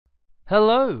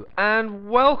Hello and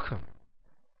welcome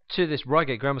to this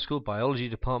Reigate Grammar School Biology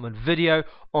Department video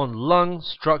on lung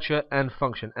structure and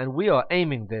function, and we are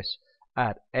aiming this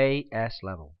at AS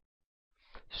level.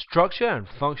 Structure and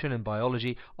function in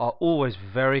biology are always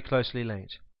very closely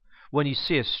linked. When you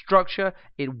see a structure,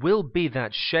 it will be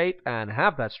that shape and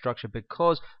have that structure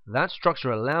because that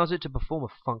structure allows it to perform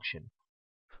a function.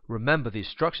 Remember, these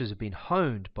structures have been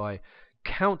honed by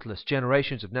countless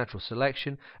generations of natural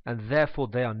selection, and therefore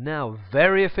they are now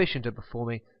very efficient at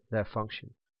performing their function.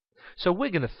 So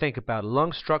we're going to think about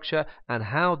lung structure and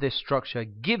how this structure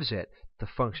gives it the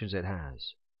functions it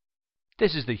has.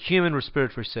 This is the human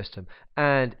respiratory system,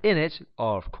 and in it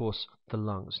are, of course, the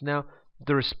lungs. Now,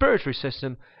 the respiratory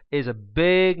system is a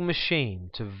big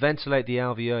machine to ventilate the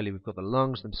alveoli. We've got the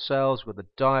lungs themselves, we've got the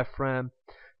diaphragm,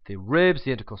 the ribs,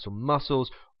 the intercostal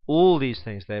muscles, all these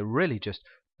things. They're really just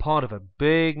part of a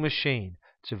big machine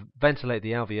to ventilate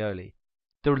the alveoli.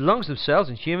 The lungs themselves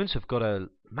in humans have got a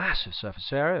massive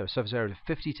surface area of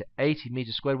 50 to 80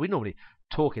 meters squared. We normally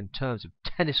talk in terms of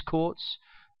tennis courts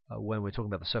when we're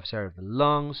talking about the surface area of the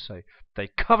lungs, so they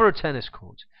cover a tennis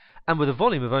court. And with a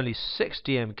volume of only 6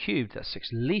 dm cubed, that's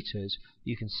 6 liters,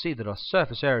 you can see that our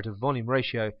surface area to volume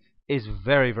ratio is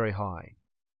very, very high.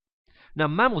 Now,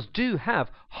 mammals do have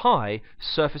high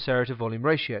surface area to volume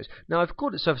ratios. Now, I've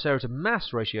called it surface area to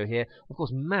mass ratio here. Of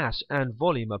course, mass and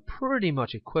volume are pretty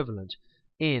much equivalent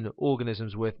in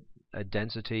organisms with a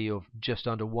density of just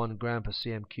under 1 gram per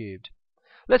cm cubed.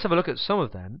 Let's have a look at some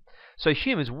of them. So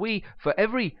humans, for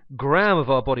every gram of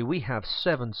our body, we have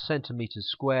 7 centimeters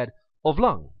squared of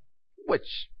lung,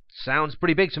 which sounds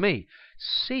pretty big to me.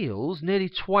 Seals, nearly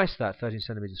twice that, 13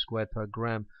 centimeters squared per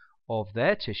gram of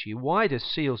their tissue. Why do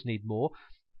seals need more?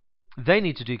 They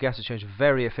need to do gas exchange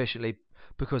very efficiently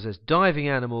because as diving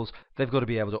animals, they've got to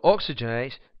be able to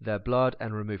oxygenate their blood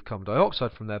and remove carbon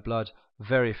dioxide from their blood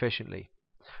very efficiently.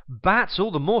 Bats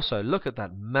all the more so. Look at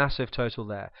that massive total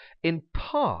there. In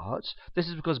part, this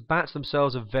is because bats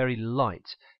themselves are very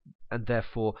light, and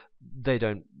therefore they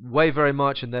don't weigh very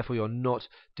much, and therefore you're not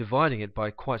dividing it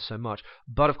by quite so much.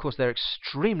 But of course they're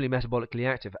extremely metabolically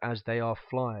active as they are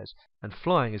flyers, and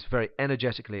flying is very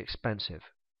energetically expensive.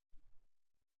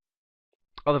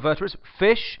 Other vertebrates,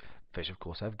 fish of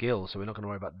course have gills, so we're not going to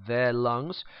worry about their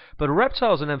lungs. But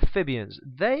reptiles and amphibians,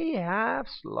 they have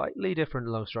slightly different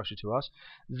lung structure to us.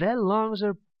 Their lungs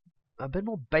are a bit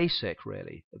more basic,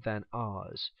 really, than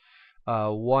ours.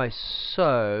 Why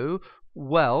so?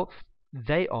 Well,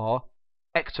 they are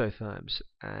ectotherms,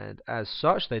 and as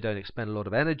such they don't expend a lot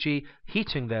of energy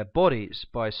heating their bodies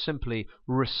by simply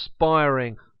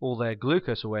respiring all their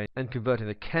glucose away and converting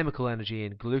the chemical energy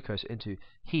in glucose into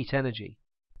heat energy.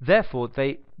 Therefore,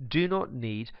 they do not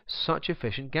need such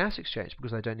efficient gas exchange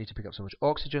because they don't need to pick up so much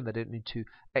oxygen, they don't need to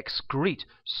excrete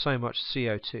so much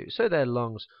CO2. So their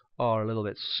lungs are a little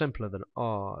bit simpler than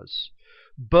ours.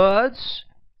 Birds,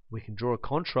 we can draw a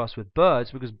contrast with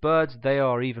birds because birds, they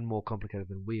are even more complicated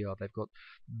than we are. They've got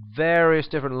various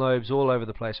different lobes all over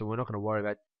the place, and we're not going to worry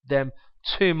about them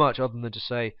too much other than to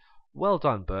say, well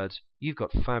done birds, you've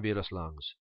got fabulous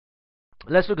lungs.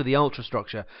 Let's look at the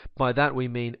ultrastructure. By that we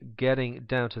mean getting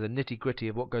down to the nitty-gritty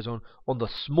of what goes on the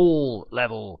small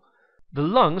level. The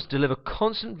lungs deliver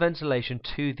constant ventilation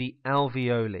to the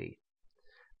alveoli,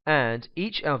 and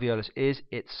each alveolus is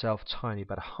itself tiny,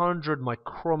 about 100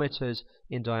 micrometers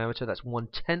in diameter. That's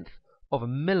 1/10 of a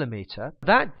millimeter.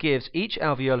 That gives each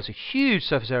alveolus a huge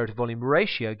surface area to volume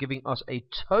ratio, giving us a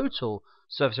total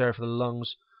surface area for the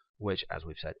lungs, which, as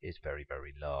we've said, is very,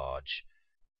 very large.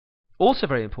 Also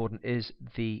very important is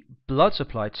the blood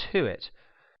supply to it.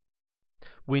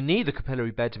 We need the capillary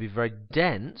bed to be very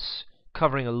dense,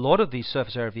 covering a lot of the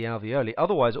surface area of the alveoli.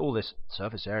 Otherwise, all this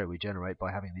surface area we generate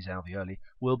by having these alveoli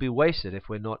will be wasted if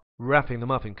we're not wrapping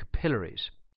them up in capillaries.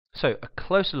 So, a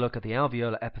closer look at the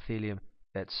alveolar epithelium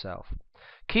itself.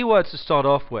 Keywords to start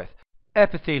off with.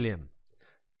 Epithelium.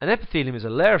 An epithelium is a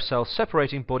layer of cells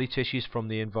separating body tissues from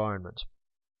the environment.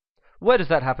 Where does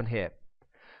that happen here?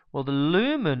 Well, the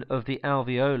lumen of the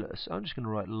alveolus, I'm just going to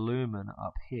write lumen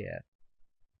up here,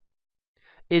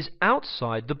 is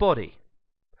outside the body.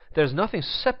 There's nothing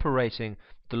separating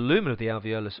the lumen of the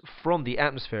alveolus from the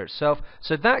atmosphere itself,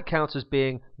 so that counts as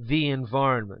being the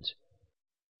environment.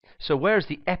 So where is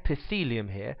the epithelium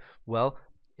here? Well,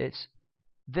 it's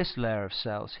this layer of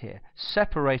cells here,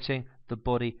 separating the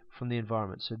body from the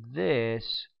environment. So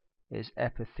this is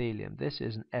epithelium. This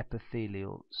is an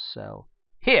epithelial cell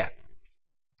here.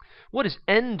 What is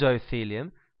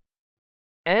endothelium?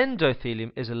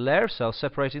 Endothelium is a layer of cells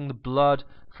separating the blood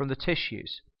from the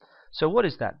tissues. So what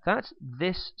is that? That's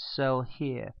this cell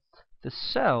here. The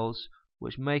cells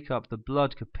which make up the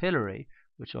blood capillary,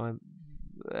 which I'm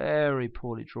very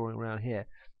poorly drawing around here.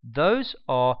 Those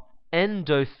are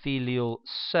endothelial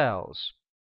cells.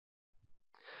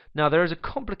 Now there is a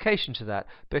complication to that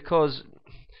because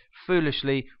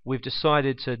foolishly we've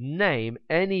decided to name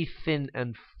any thin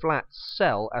and flat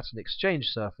cell at an exchange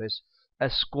surface a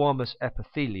squamous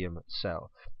epithelium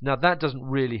cell. Now that doesn't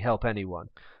really help anyone.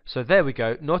 So there we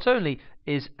go. Not only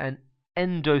is an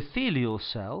endothelial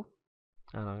cell,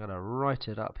 and I'm going to write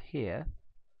it up here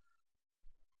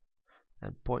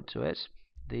and point to it,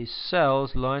 these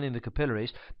cells lining the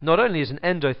capillaries, not only is an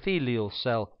endothelial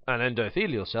cell,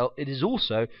 it is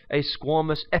also a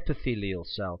squamous epithelial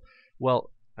cell.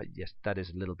 Well, yes, that is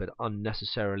a little bit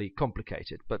unnecessarily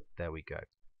complicated, but there we go.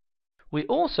 We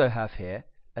also have here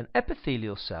an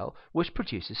epithelial cell which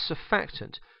produces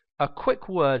surfactant. A quick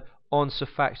word on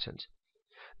surfactant.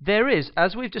 There is,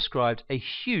 as we've described, a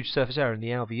huge surface area in the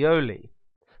alveoli.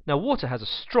 Now water has a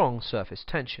strong surface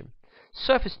tension.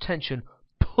 Surface tension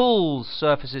pulls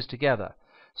surfaces together.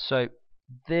 So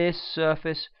this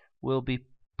surface will be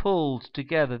pulled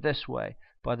together this way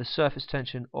by the surface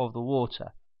tension of the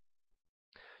water.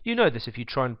 You know this if you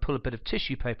try and pull a bit of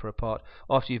tissue paper apart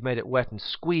after you've made it wet and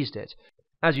squeezed it.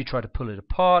 As you try to pull it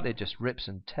apart, it just rips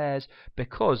and tears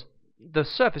because the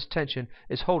surface tension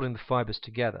is holding the fibers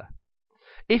together.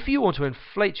 If you want to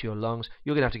inflate your lungs,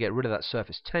 you're going to have to get rid of that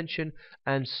surface tension,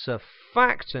 and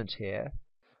surfactant here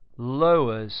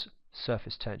lowers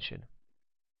surface tension.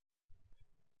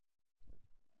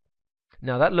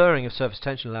 Now that lowering of surface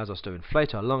tension allows us to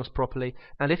inflate our lungs properly,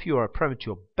 and if you are a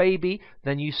premature baby,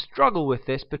 then you struggle with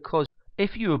this because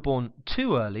if you were born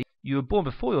too early, you were born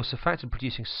before your surfactant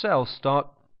producing cells start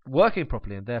working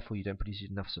properly, and therefore you don't produce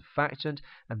enough surfactant,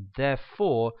 and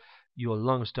therefore your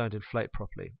lungs don't inflate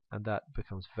properly, and that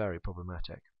becomes very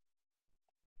problematic.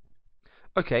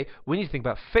 Okay, we need to think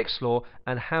about Fick's law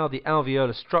and how the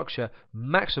alveolar structure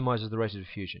maximizes the rate of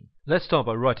diffusion. Let's start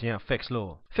by writing out Fick's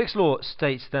law. Fick's law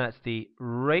states that the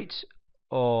rate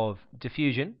of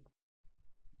diffusion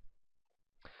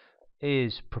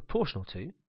is proportional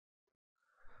to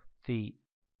the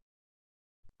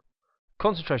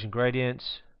concentration gradient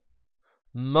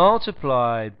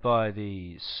multiplied by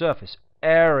the surface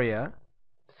area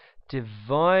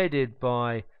divided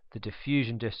by the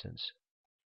diffusion distance.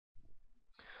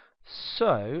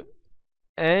 So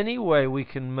any way we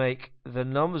can make the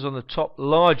numbers on the top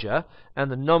larger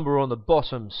and the number on the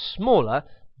bottom smaller,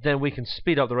 then we can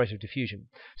speed up the rate of diffusion.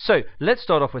 So let's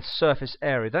start off with surface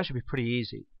area. That should be pretty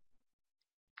easy.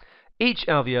 Each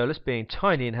alveolus, being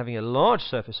tiny and having a large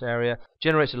surface area,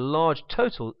 generates a large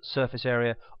total surface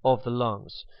area of the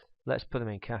lungs. Let's put them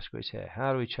in categories here.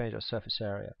 How do we change our surface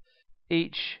area?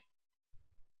 Each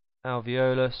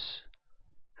alveolus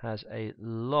has a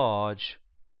large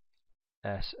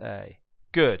SA.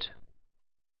 Good.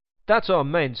 That's our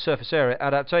main surface area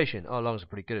adaptation. Our lungs are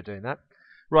pretty good at doing that.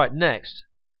 Right, next.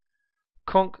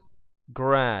 Conc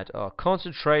grad, our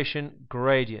concentration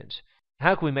gradient.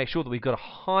 How can we make sure that we've got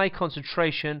a high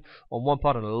concentration on one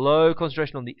part and a low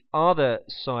concentration on the other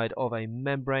side of a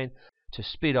membrane to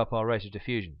speed up our rate of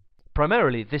diffusion?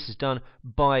 Primarily, this is done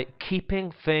by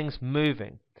keeping things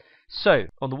moving. So,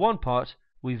 on the one part,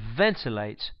 we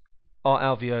ventilate our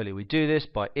alveoli. We do this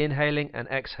by inhaling and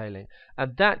exhaling,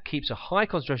 and that keeps a high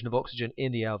concentration of oxygen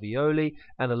in the alveoli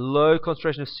and a low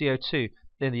concentration of CO2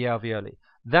 in the alveoli.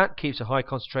 That keeps a high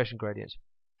concentration gradient.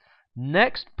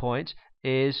 Next point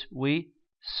is we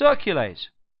circulate.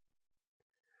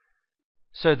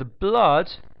 So the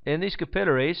blood in these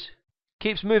capillaries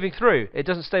keeps moving through. It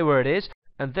doesn't stay where it is,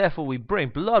 and therefore we bring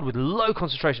blood with low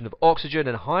concentration of oxygen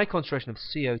and high concentration of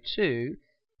CO2,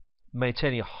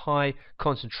 maintaining a high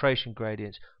concentration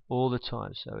gradient all the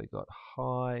time. So we've got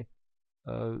high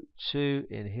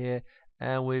O2 in here,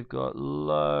 and we've got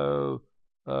low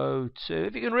O2,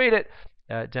 if you can read it,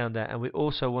 down there. And we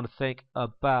also want to think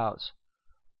about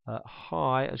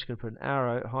high, I'm just going to put an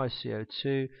arrow, high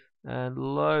CO2 and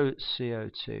low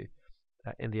CO2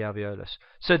 in the alveolus.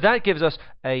 So that gives us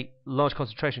a large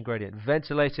concentration gradient,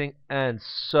 ventilating and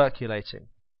circulating.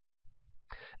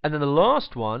 And then the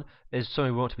last one is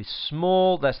something we want to be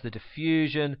small. That's the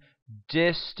diffusion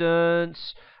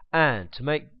distance. And to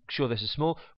make sure this is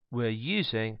small, we're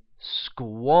using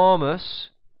squamous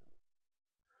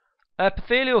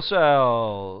epithelial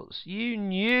cells. You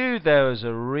knew there was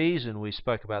a reason we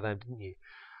spoke about them, didn't you?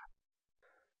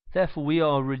 Therefore, we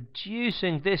are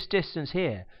reducing this distance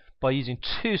here by using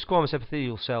two squamous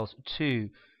epithelial cells to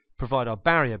provide our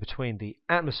barrier between the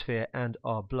atmosphere and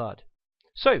our blood.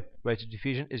 So, rate of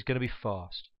diffusion is going to be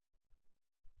fast.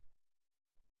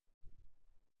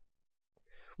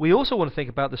 We also want to think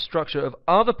about the structure of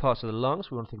other parts of the lungs.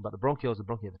 We want to think about the bronchioles, the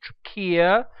bronchia, the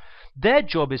trachea. Their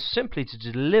job is simply to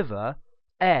deliver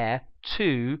air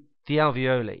to the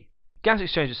alveoli. Gas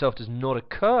exchange itself does not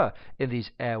occur in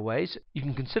these airways. You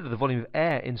can consider the volume of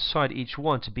air inside each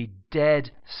one to be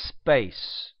dead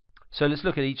space. So let's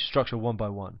look at each structure one by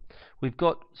one. We've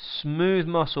got smooth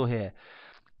muscle here,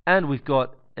 and we've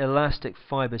got elastic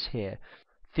fibers here.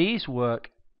 These work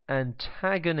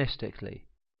antagonistically.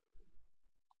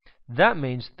 That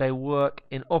means they work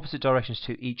in opposite directions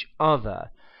to each other.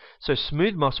 So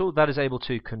smooth muscle, that is able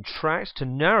to contract to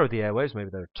narrow the airwaves.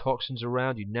 Maybe there are toxins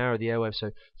around, you narrow the airwaves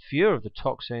so fewer of the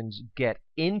toxins get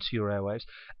into your airwaves.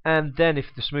 And then if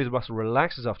the smooth muscle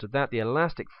relaxes after that, the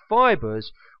elastic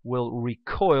fibers will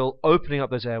recoil, opening up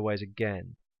those airways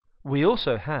again. We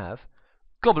also have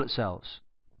goblet cells.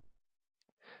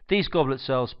 These goblet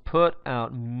cells put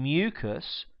out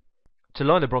mucus to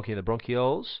line the bronchi and the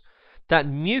bronchioles. That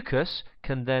mucus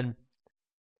can then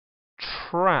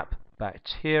trap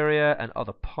bacteria and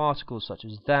other particles such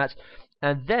as that,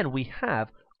 and then we have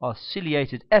our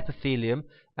ciliated epithelium,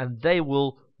 and they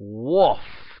will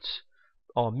waft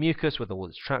our mucus with all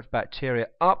its trapped bacteria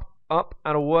up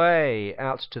and away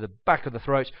out to the back of the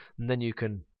throat, and then you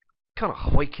can kind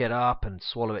of wake it up and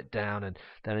swallow it down, and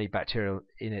then any bacteria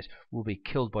in it will be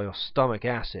killed by your stomach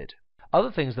acid.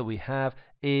 Other things that we have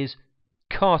is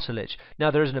cartilage. Now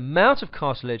there is an amount of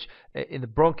cartilage in the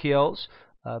bronchioles,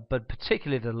 but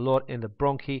particularly there's a lot in the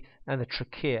bronchi and the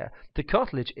trachea. The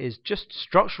cartilage is just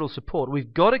structural support.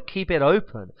 We've got to keep it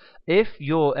open. If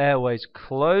your airways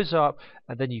close up,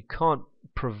 and then you can't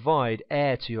provide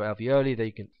air to your alveoli,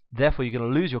 therefore you're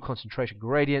going to lose your concentration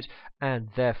gradient, and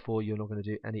therefore you're not going to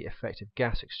do any effective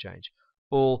gas exchange.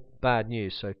 All bad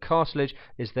news. So cartilage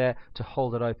is there to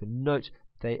hold it open. Note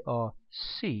they are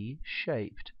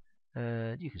C-shaped,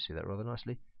 and you can see that rather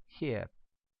nicely here.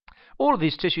 All of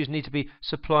these tissues need to be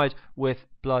supplied with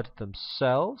blood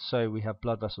themselves, so we have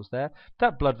blood vessels there.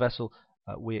 That blood vessel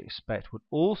we expect would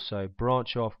also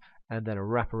branch off and then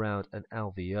wrap around an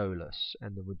alveolus,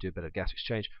 and then we'll do a bit of gas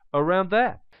exchange around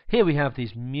there. Here we have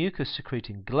these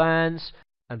mucus-secreting glands,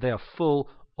 and they are full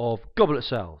of goblet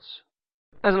cells.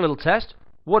 As a little test,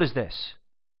 what is this?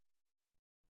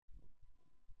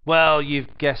 Well,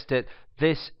 you've guessed it.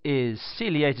 This is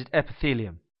ciliated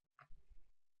epithelium.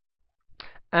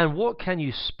 And what can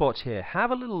you spot here? Have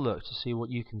a little look to see what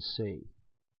you can see.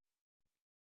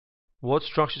 What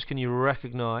structures can you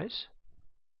recognize?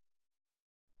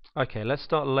 Okay, let's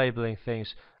start labeling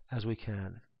things as we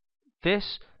can.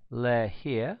 This layer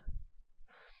here,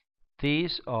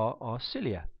 these are our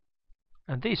cilia.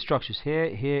 And these structures here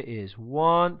is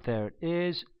one, there it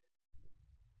is.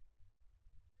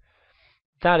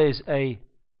 That is a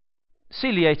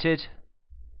ciliated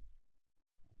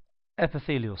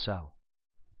epithelial cell.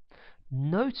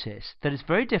 Notice that it's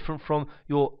very different from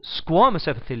your squamous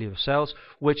epithelial cells,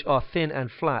 which are thin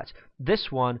and flat. This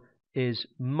one is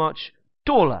much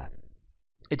taller.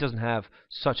 It doesn't have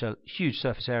such a huge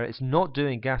surface area. It's not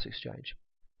doing gas exchange.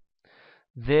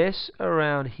 This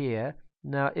around here,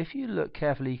 now if you look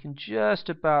carefully, you can just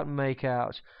about make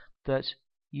out that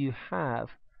you have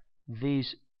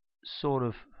these sort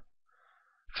of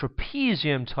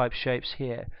trapezium type shapes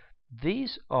here.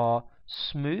 These are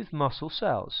smooth muscle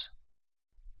cells.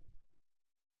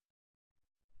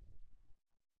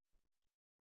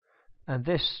 And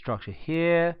this structure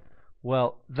here,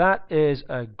 well, that is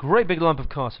a great big lump of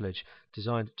cartilage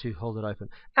designed to hold it open.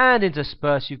 And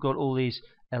interspersed, you've got all these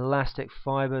elastic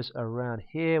fibers around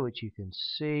here, which you can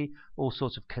see, all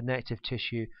sorts of connective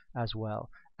tissue as well.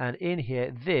 And in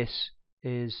here, this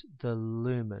is the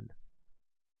lumen.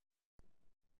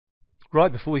 Right,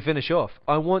 before we finish off,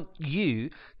 I want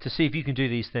you to see if you can do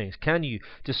these things. Can you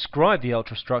describe the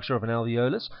ultrastructure of an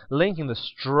alveolus, linking the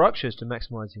structures to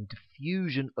maximizing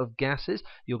diffusion of gases?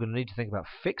 You're going to need to think about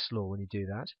Fick's law when you do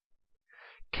that.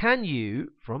 Can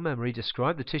you, from memory,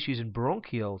 describe the tissues in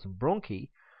bronchioles and bronchi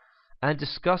and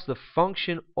discuss the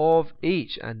function of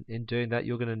each? And in doing that,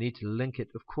 you're going to need to link it,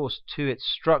 of course, to its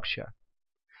structure.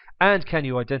 And can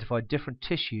you identify different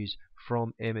tissues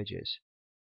from images?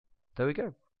 There we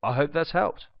go. I hope that's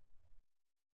helped.